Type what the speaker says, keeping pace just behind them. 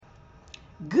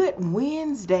Good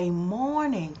Wednesday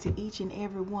morning to each and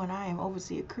every one. I am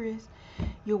Overseer Chris.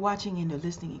 You're watching and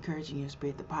listening, encouraging you to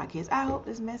spread the podcast. I hope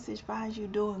this message finds you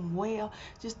doing well.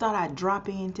 Just thought I'd drop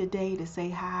in today to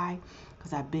say hi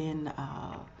because I've been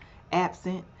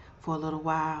absent for a little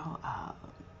while.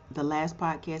 The last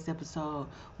podcast episode,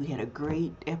 we had a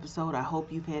great episode. I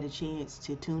hope you've had a chance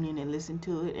to tune in and listen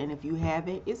to it. And if you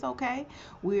haven't, it's okay.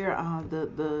 We're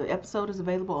the episode is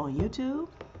available on YouTube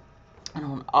and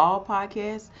on all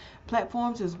podcast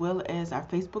platforms as well as our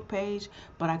Facebook page.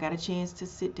 But I got a chance to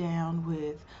sit down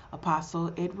with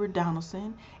Apostle Edward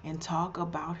Donaldson and talk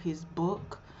about his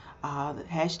book,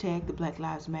 hashtag the Black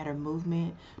Lives Matter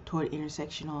movement toward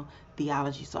intersectional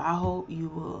theology. So I hope you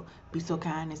will be so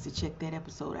kind as to check that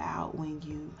episode out when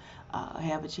you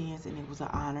have a chance. And it was an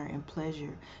honor and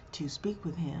pleasure to speak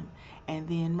with him. And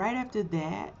then right after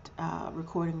that,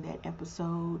 recording that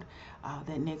episode,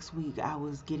 that next week I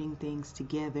was getting things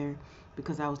together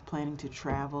because I was planning to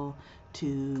travel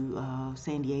to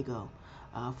San Diego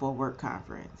for a work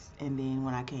conference. And then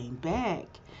when I came back,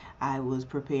 I was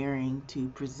preparing to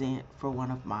present for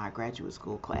one of my graduate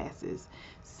school classes.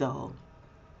 So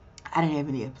I didn't have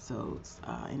any episodes,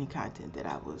 any content that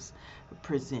I was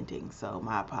presenting. So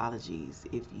my apologies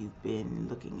if you've been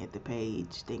looking at the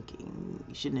page thinking,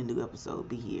 shouldn't a new episode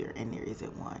be here? And there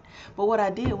isn't one. But what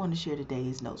I did want to share today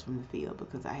is notes from the field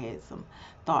because I had some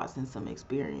thoughts and some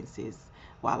experiences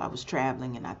while I was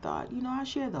traveling. And I thought, I'll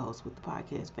share those with the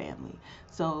podcast family.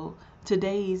 So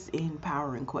today's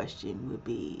empowering question would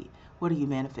be, what are you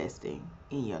manifesting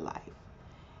in your life?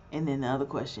 And then the other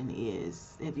question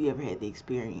is, have you ever had the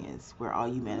experience where all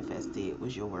you manifested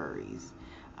was your worries?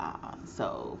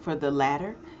 So for the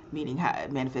latter, meaning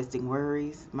manifesting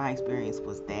worries, my experience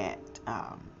was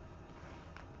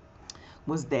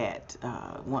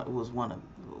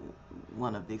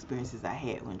one of the experiences I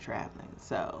had when traveling.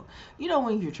 So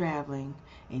when you're traveling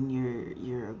and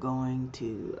you're going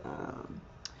to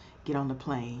get on the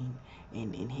plane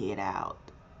and head out,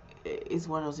 it's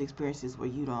one of those experiences where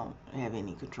you don't have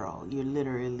any control. You're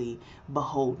literally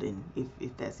beholden,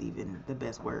 if that's even the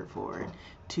best word for it,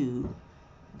 to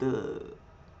the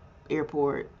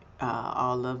airport,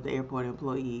 all of the airport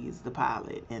employees, the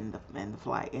pilot, and the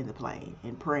flight and the plane,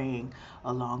 and praying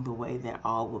along the way that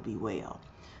all will be well.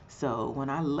 So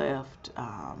when I left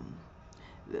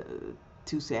the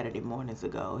 2 Saturday mornings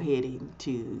ago heading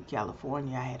to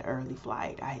California, I had an early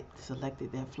flight. I had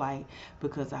selected that flight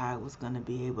because I was going to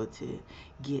be able to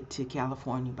get to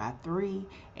California by 3,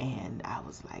 and I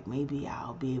was like, maybe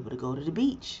I'll be able to go to the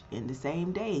beach in the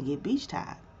same day and get beach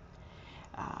time.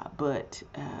 But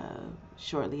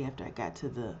shortly after I got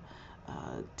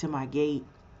to my gate,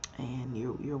 and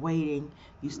you're waiting,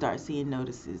 you start seeing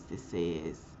notices that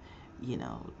says,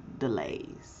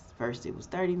 delays. First it was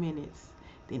 30 minutes,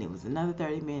 then it was another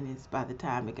 30 minutes. By the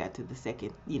time it got to the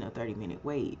second, 30-minute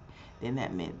wait, then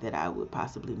that meant that I would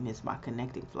possibly miss my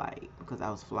connecting flight because I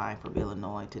was flying from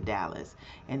Illinois to Dallas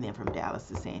and then from Dallas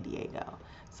to San Diego.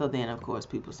 So then, of course,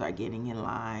 people start getting in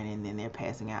line, and then they're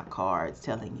passing out cards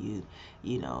telling you,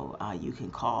 you can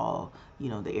call,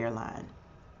 the airline,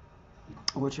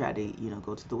 or try to,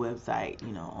 go to the website,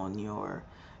 on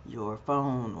your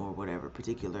phone or whatever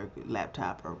particular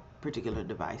laptop or particular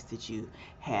device that you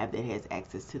have that has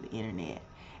access to the internet.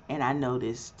 And I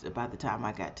noticed by the time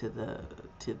I got to the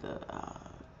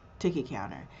ticket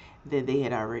counter that they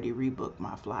had already rebooked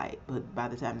my flight. But by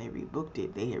the time they rebooked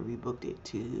it, they had rebooked it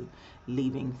to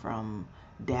leaving from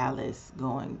Dallas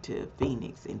going to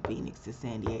Phoenix and Phoenix to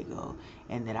San Diego,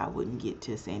 and that I wouldn't get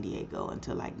to San Diego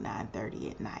until like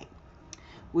 9:30 at night,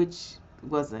 which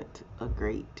wasn't a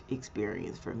great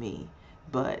experience for me.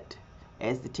 But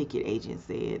as the ticket agent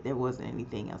said, there wasn't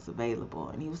anything else available.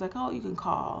 And he was like, oh, you can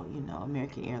call,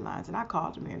 American Airlines. And I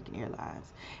called American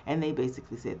Airlines, and they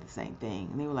basically said the same thing.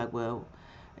 And they were like, well,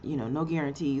 no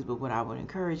guarantees, but what I would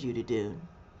encourage you to do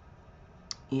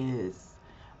is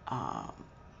um,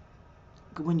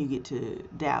 when you get to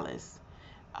Dallas,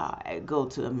 go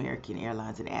to American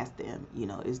Airlines and ask them,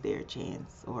 is there a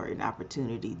chance or an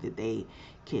opportunity that they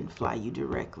can fly you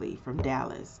directly from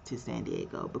Dallas to San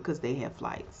Diego, because they have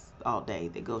flights all day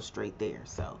that go straight there.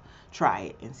 So try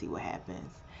it and see what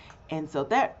happens. And so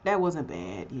that wasn't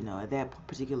bad, at that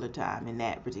particular time. In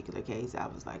that particular case, I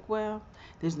was like, well,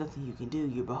 there's nothing you can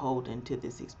do. You're beholden to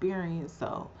this experience.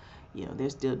 So they're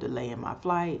still delaying my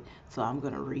flight, so I'm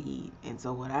going to read. And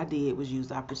so what I did was use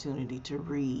the opportunity to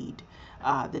read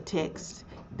the text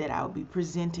that I would be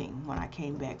presenting when I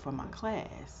came back from my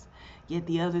class. Yet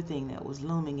the other thing that was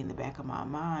looming in the back of my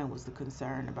mind was the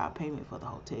concern about payment for the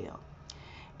hotel.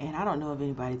 And I don't know if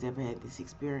anybody's ever had this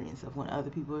experience of when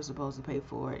other people are supposed to pay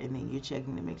for it and then you're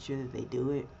checking to make sure that they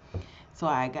do it. So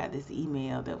I got this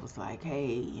email that was like,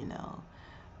 hey,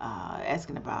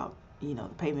 asking about, the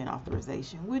payment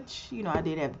authorization, which, I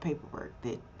did have the paperwork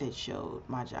that showed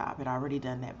my job. Had already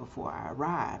done that before I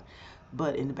arrived.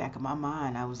 But in the back of my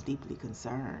mind, I was deeply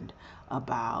concerned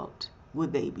about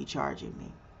would they be charging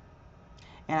me?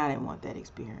 And I didn't want that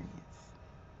experience.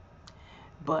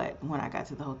 But when I got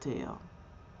to the hotel,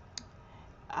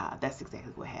 that's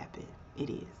exactly what happened. It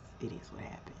is. It is what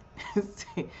happened.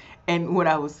 And when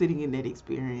I was sitting in that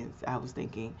experience, I was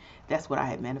thinking that's what I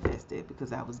had manifested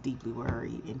because I was deeply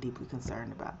worried and deeply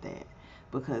concerned about that.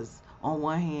 Because on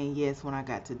one hand, yes, when I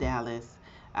got to Dallas,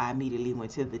 I immediately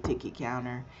went to the ticket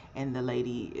counter, and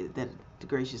the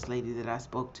gracious lady that I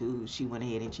spoke to, she went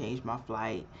ahead and changed my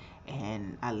flight,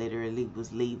 and I literally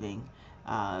was leaving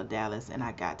Dallas, and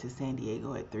I got to San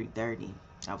Diego at 3:30.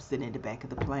 I was sitting in the back of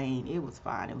the plane. It was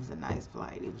fine. It was a nice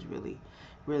flight. It was really,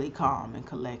 really calm and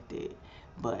collected.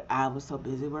 But I was so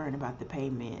busy worrying about the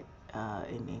payment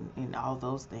and all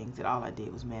those things that all I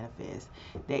did was manifest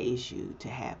that issue to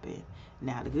happen.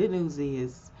 Now, the good news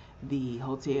is the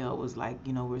hotel was like,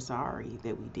 we're sorry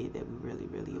that we did that. We really,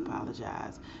 really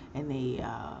apologize. And they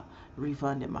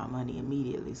refunded my money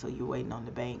immediately. So you're waiting on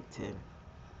the bank to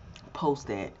post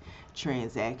that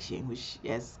transaction, which,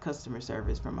 as customer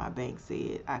service from my bank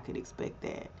said, I could expect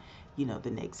that,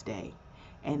 the next day.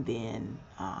 And then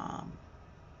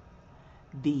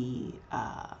the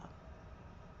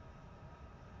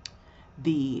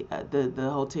the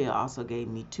hotel also gave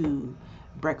me 2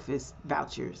 breakfast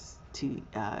vouchers to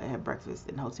have breakfast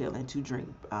in the hotel and 2 drink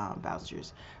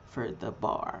vouchers for the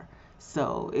bar.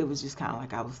 So it was just kind of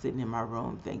like I was sitting in my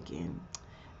room thinking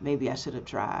maybe I should have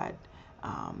tried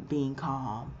being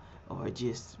calm or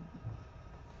just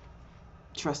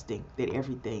trusting that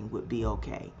everything would be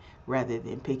okay rather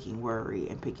than picking worry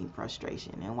and picking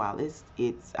frustration. And while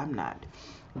I'm not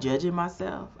judging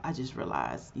myself, I just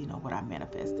realized, what I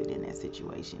manifested in that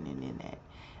situation and in that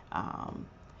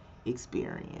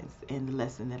experience. And the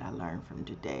lesson that I learned from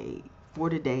today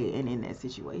and in that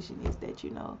situation is that,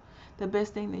 the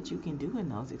best thing that you can do in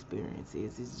those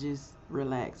experiences is just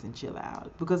relax and chill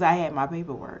out, because I had my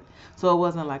paperwork. So it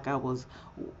wasn't like I was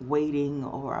waiting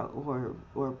or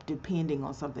depending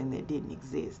on something that didn't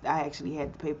exist. I actually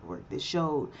had the paperwork that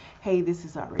showed, hey, this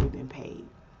has already been paid.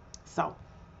 So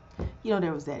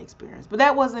there was that experience. But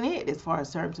that wasn't it as far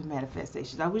as terms of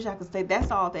manifestations. I wish I could say that's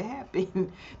all that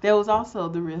happened. There was also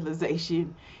the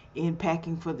realization in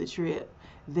packing for the trip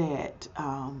that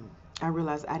I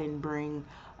realized I didn't bring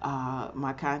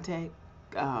my contact,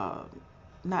 the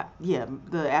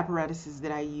apparatuses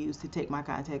that I use to take my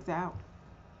contacts out.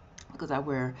 Because I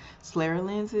wear Sclera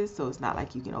lenses, so it's not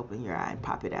like you can open your eye and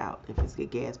pop it out if it's a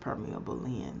gas permeable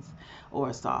lens or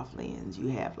a soft lens. You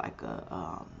have like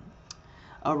a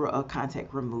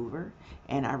contact remover,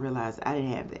 and I realized I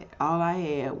didn't have that. All I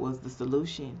had was the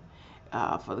solution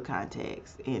for the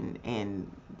contacts and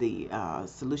the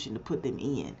solution to put them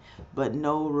in, but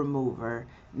no remover,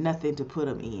 nothing to put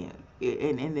them in.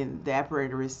 And then the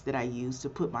apparatus that I use to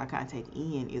put my contact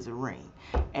in is a ring,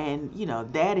 and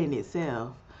that in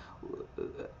itself,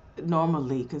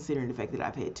 normally, considering the fact that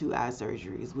I've had 2 eye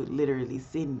surgeries, would literally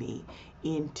send me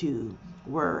into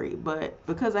worry. But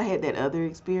because I had that other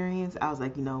experience, I was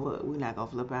like, you know what, we're not gonna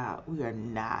flip out. We are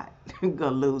not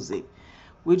gonna lose it.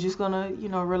 We're just gonna,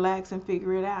 relax and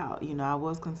figure it out. I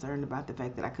was concerned about the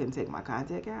fact that I couldn't take my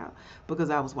contact out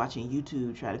because I was watching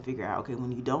YouTube try to figure out, okay,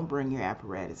 when you don't bring your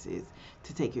apparatuses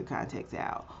to take your contacts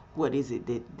out, what is it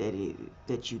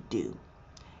that you do?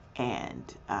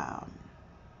 And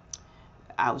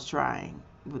I was trying,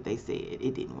 but they said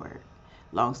it didn't work.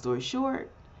 Long story short,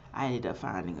 I ended up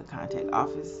finding a contact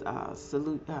office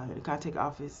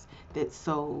that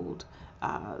sold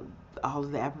all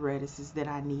of the apparatuses that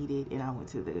I needed, and I went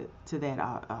to that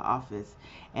office,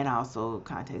 and I also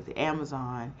contacted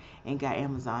Amazon and got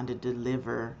Amazon to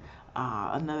deliver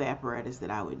another apparatus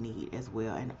that I would need as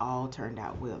well, and all turned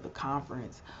out well. The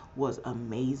conference was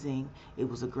amazing. It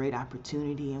was a great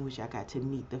opportunity in which I got to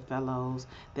meet the fellows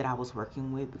that I was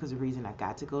working with, because the reason I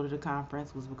got to go to the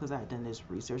conference was because I had done this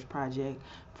research project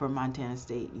for Montana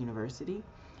State University,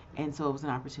 and so it was an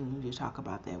opportunity to talk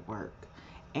about that work.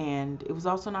 And it was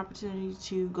also an opportunity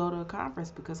to go to a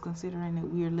conference because, considering that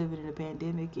we are living in a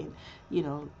pandemic and,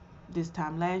 this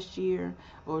time last year,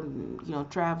 or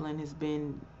traveling has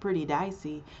been pretty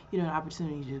dicey, an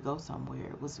opportunity to go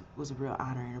somewhere was a real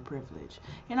honor and a privilege.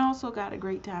 And I also got a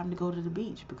great time to go to the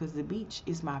beach, because the beach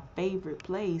is my favorite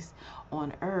place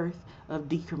on earth of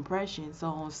decompression. So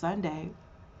on Sunday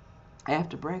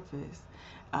after breakfast,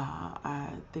 I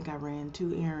think I ran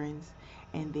 2 errands,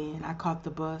 and then I caught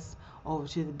the bus over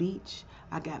to the beach.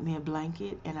 I got me a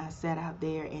blanket and I sat out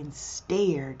there and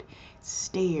stared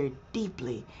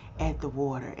deeply at the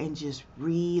water and just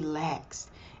relaxed.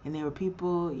 And there were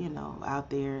people, out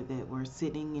there that were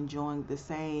sitting enjoying the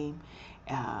same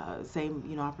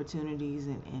opportunities,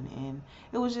 and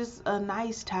it was just a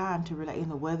nice time to relax.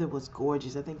 And the weather was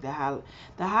gorgeous. I think the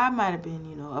high might have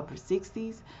been upper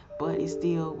 60s, but it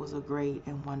still was a great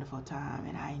and wonderful time,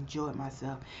 and I enjoyed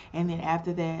myself. And then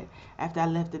after that, after I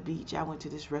left the beach, I went to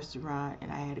this restaurant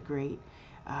and I had a great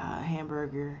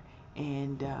hamburger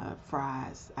and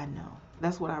fries. I know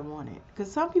that's what I wanted,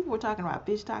 because some people were talking about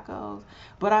fish tacos,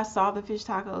 but I saw the fish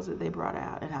tacos that they brought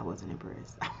out and I wasn't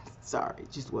impressed. I'm sorry,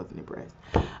 just wasn't impressed.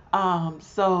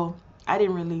 So I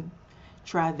didn't really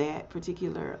try that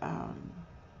particular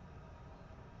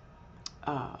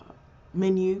uh,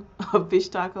 menu of fish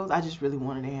tacos. I just really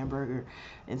wanted a hamburger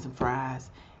and some fries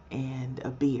and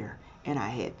a beer. And I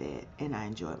had that and I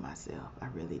enjoyed myself. I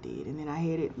really did. And then I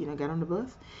headed, got on the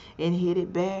bus and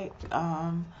headed back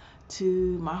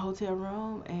to my hotel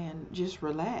room and just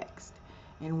relaxed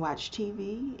and watched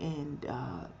TV and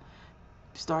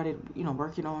started,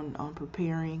 working on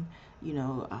preparing, you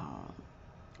know, um,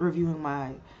 reviewing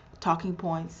my talking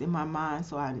points in my mind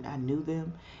so I knew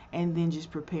them, and then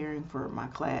just preparing for my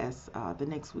class the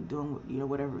next week, doing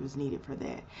whatever was needed for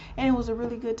that. And it was a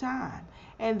really good time.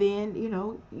 And then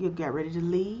you got ready to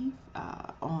leave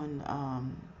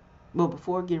on well,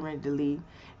 before getting ready to leave,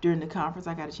 during the conference,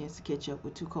 I got a chance to catch up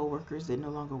with two coworkers that no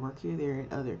longer work here. They're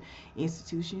at other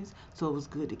institutions. So it was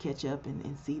good to catch up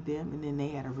and see them. And then they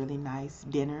had a really nice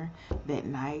dinner that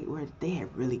night where they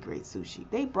had really great sushi.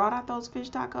 They brought out those fish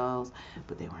tacos,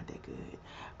 but they weren't that good.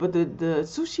 But the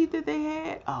sushi that they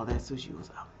had, oh, that sushi was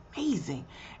amazing.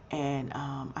 And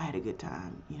I had a good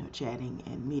time, chatting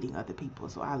and meeting other people.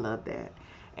 So I love that.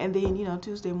 And then,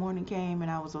 Tuesday morning came and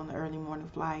I was on the early morning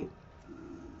flight,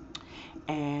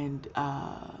 and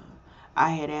I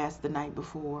had asked the night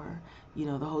before,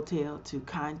 the hotel to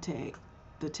contact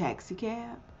the taxi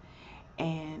cab,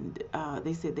 and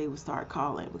they said they would start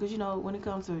calling because when it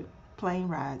comes to plane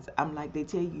rides, I'm like, they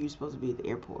tell you you're supposed to be at the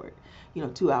airport,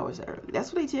 2 hours early.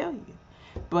 That's what they tell you.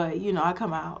 But I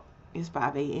come out, it's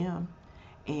 5 a.m.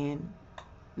 and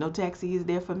no taxi is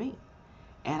there for me,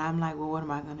 and I'm like, well, what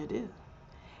am I gonna do?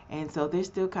 And so they're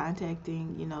still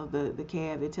contacting, the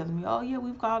cab. They're telling me, oh, yeah,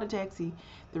 we've called a taxi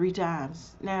 3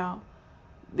 times. Now,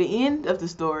 the end of the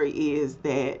story is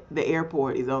that the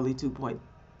airport is only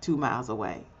 2.2 miles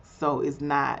away. So it's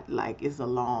not like it's a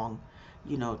long,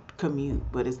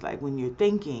 commute. But it's like when you're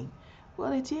thinking,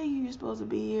 well, they tell you you're supposed to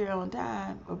be here on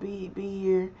time or be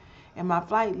here. And my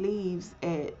flight leaves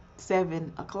at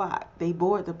 7 o'clock. They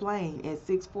board the plane at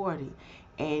 6:40,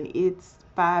 and it's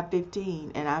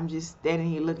 5:15, and I'm just standing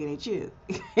here looking at you.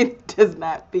 It does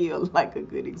not feel like a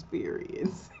good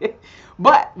experience.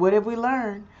 But what have we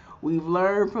learned? We've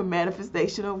learned from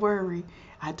manifestation of worry.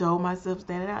 I told myself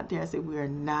standing out there, I said, we are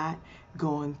not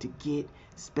going to get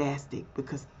spastic,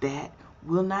 because that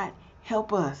will not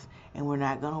help us. And we're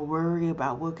not going to worry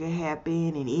about what could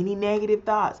happen and any negative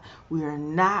thoughts. We are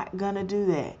not going to do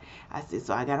that. I said,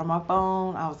 so I got on my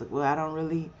phone. I was like,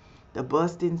 well, the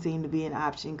bus didn't seem to be an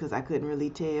option because I couldn't really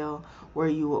tell where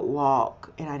you would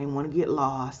walk, and I didn't want to get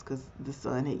lost because the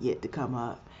sun had yet to come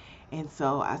up. And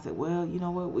so I said, well, you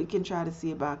know what, we can try to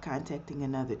see about contacting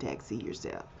another taxi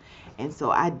yourself. And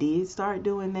so I did start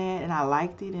doing that, and I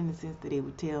liked it in the sense that it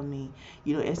would tell me,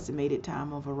 estimated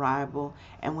time of arrival.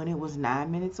 And when it was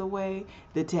 9 minutes away,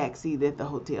 the taxi that the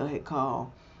hotel had called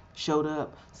showed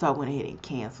up. So I went ahead and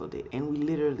canceled it. And we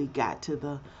literally got to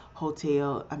the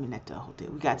hotel, I mean, not the hotel,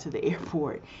 we got to the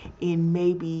airport in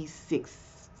maybe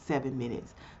 6-7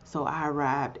 minutes. So I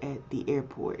arrived at the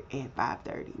airport at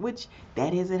 5:30, which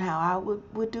that isn't how I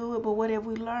would do it. But what have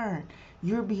we learned?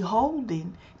 You're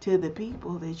beholden to the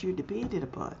people that you're dependent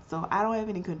upon. So I don't have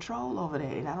any control over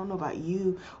that. And I don't know about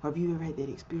you, or if you ever had that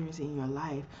experience in your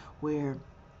life where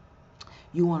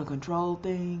you want to control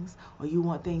things, or you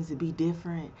want things to be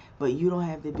different, but you don't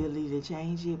have the ability to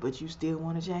change it, but you still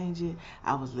want to change it.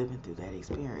 I was living through that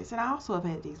experience. And I also have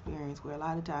had the experience where a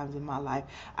lot of times in my life,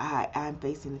 I'm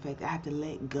facing the fact that I have to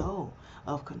let go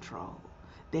of control,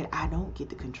 that I don't get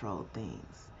to control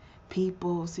things.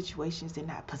 People, situations, they're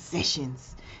not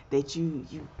possessions that you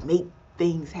make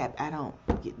things happen.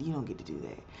 You don't get to do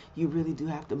that. You really do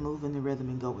have to move in the rhythm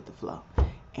and go with the flow.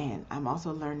 And I'm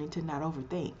also learning to not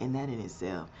overthink. And that in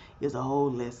itself is a whole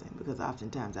lesson, because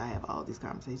oftentimes I have all these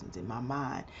conversations in my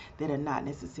mind that are not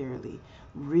necessarily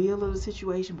real of the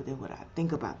situation, but they're what I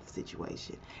think about the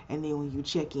situation. And then when you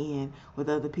check in with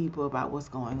other people about what's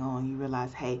going on, you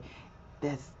realize, hey,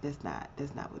 that's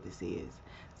not what this is.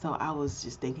 So I was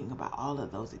just thinking about all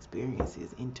of those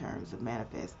experiences in terms of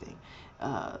manifesting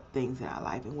things in our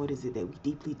life, and what is it that we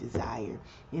deeply desire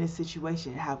in a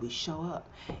situation, and how we show up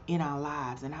in our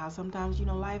lives, and how sometimes,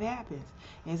 life happens,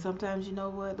 and sometimes,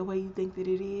 what, the way you think that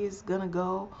it is gonna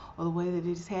go, or the way that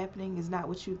it is happening, is not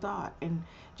what you thought. And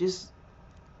just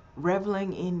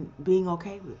reveling in being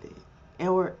okay with it.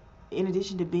 Or in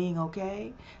addition to being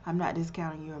okay, I'm not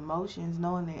discounting your emotions,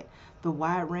 knowing that the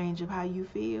wide range of how you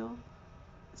feel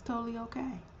is totally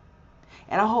okay.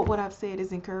 And I hope what I've said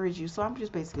has encouraged you. So I'm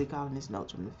just basically calling this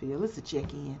Notes from the Field. It's a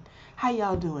check-in. How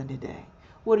y'all doing today?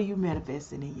 What are you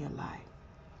manifesting in your life?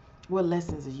 What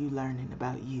lessons are you learning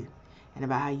about you, and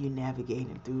about how you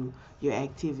navigating through your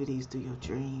activities, through your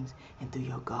dreams, and through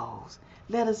your goals?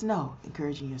 Let us know.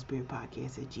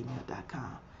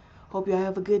 Encouragingyourspiritpodcast@gmail.com. Hope y'all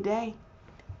have a good day.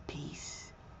 Peace.